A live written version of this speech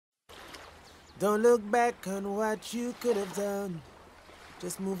Don't look back on what you could have done.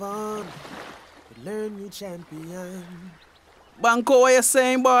 Just move on and learn you champion. Banco, what you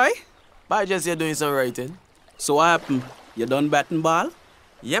saying, boy? But just you're doing some writing. So what happened? You done batting ball?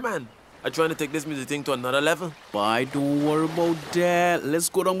 Yeah, man. I'm trying to take this music thing to another level. Boy, don't worry about that. Let's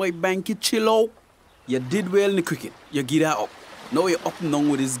go down my banky, chill out. You did well in the cricket. You get that up. Now you're up and down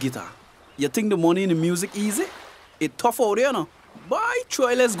with this guitar. You think the money in the music easy? It tough out there, no? Boy,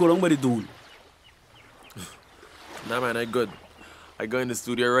 try let's go down by the duel. Nah, man, I good. I go in the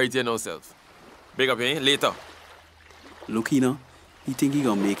studio right here now, self. Big up, eh? Later. Look, he think he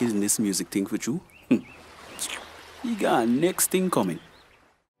gonna make it in this music thing with you? He got next thing coming.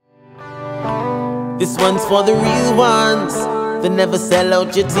 This one's for the real ones, they never sell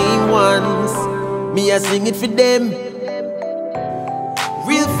out your team ones. Me, I sing it for them.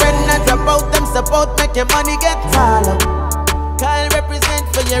 Real friend, not drop out, them support, make your money get taller. Call represent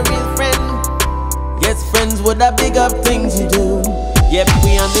for your real friend. Yes, friends with the big up things you do. Yep,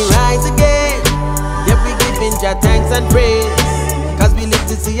 we on the rise again. Yep, we giving Jah thanks and praise, cause we live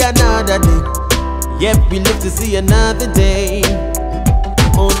to see another day. Yep, we live to see another day.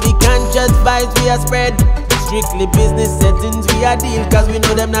 Only conscious vibes we are spread. Strictly business settings we are deal, cause we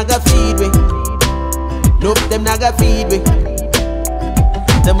know them not gonna feed we. Nope, them not gonna feed we.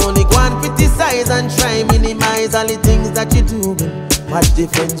 Them only go and criticize and try minimize all the things that you do. Watch the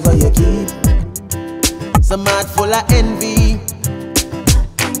friends where you keep. Some heart full of envy,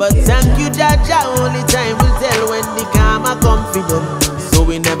 but thank you, Jah Jah. Only time will tell when the karma come for them. So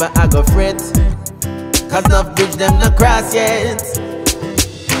we never a go fret, cause enough bridge them not cross yet.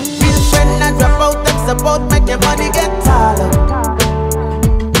 Real friend not drop out, them support, make your money get taller.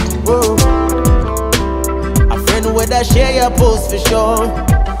 Whoa. A friend with a share your post for sure.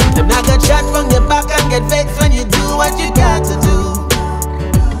 Them not gonna chat from your back and get vexed when you do what you got to do.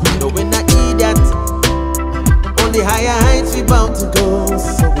 No, we're not idiot. Only higher heights we bound to go.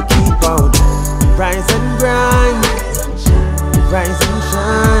 So we keep on rise and grind, rise and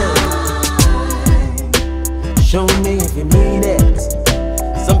shine. Show me if you mean it.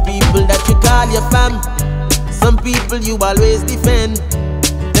 Some people that you call your fam, some people you always defend.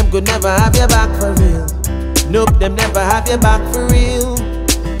 Them could never have your back for real. Nope, them never have your back for real.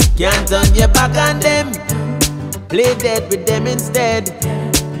 Can't turn your back on them. Play dead with them instead.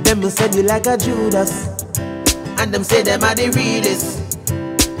 Them will send you like a Judas, and them say them are the realest.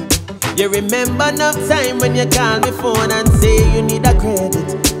 You remember enough time when you call me phone and say you need a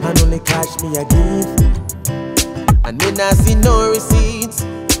credit, and only cash me a give, and me not see no receipts.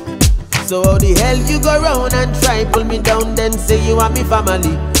 So how the hell you go round and try pull me down, then say you want me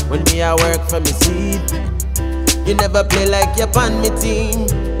family when me I work for me seed? You never play like you're on me team.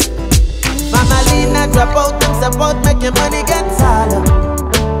 Family not drop out, them support, make your money get taller.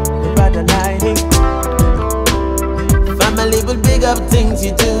 You better lying. Family will big up things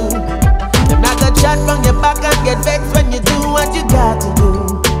you do. Them not gonna chat from your back and get vexed when you do what you got to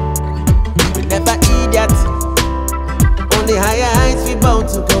do. We never idiot. Only higher heights we bound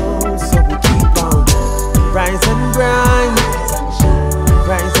to go. So we keep on rise and grind,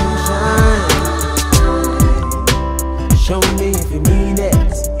 rise and shine. Show me if you mean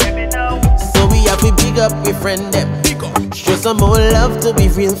it. So we have to big up we friend them. Show some more love to be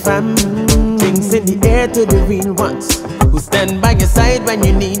real fam. Things in the air to the real ones who stand by your side when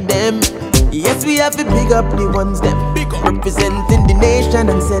you need them. Yes, we have to big up the ones them representing the nation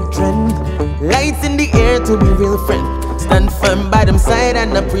and set trend. Lights in the air to be real friend. Stand firm by them side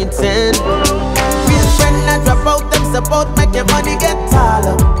and not pretend. Real friend not drop out, them support, make your money get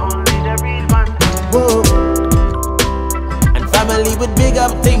taller. Only the real one. Whoa. And family with big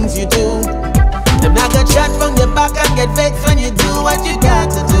up things you do. Them not gonna chat from your back and get vexed when you do what you got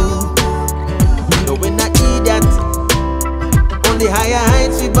to do. No, we're not idiot. Only higher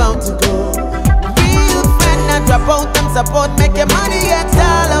heights we bound to go. Real friend not drop out, them support, make your money get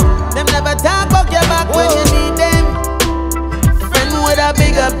taller. Them never talk about your back when you need them. Friend with a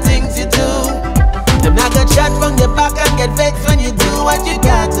big up things you do. Them not gonna chat from your back and get vexed when you do what you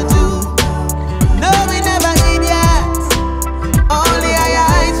got to do. No, we never idiots. Only higher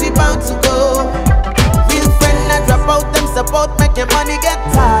heights we bound to go. Real friend not drop out, them support, make your money get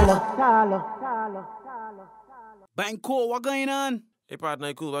taller. Banco, what going on? Hey,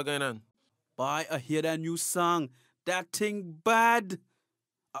 partner, cool, what going on? Boy, I hear that new song. That thing bad.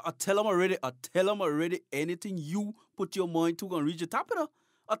 I tell them already, anything you put your mind to gonna reach the top of it.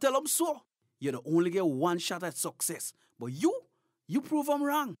 I tell them so. You don't only get one shot at success. But you prove them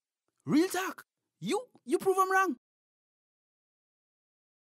wrong. Real talk. You prove them wrong.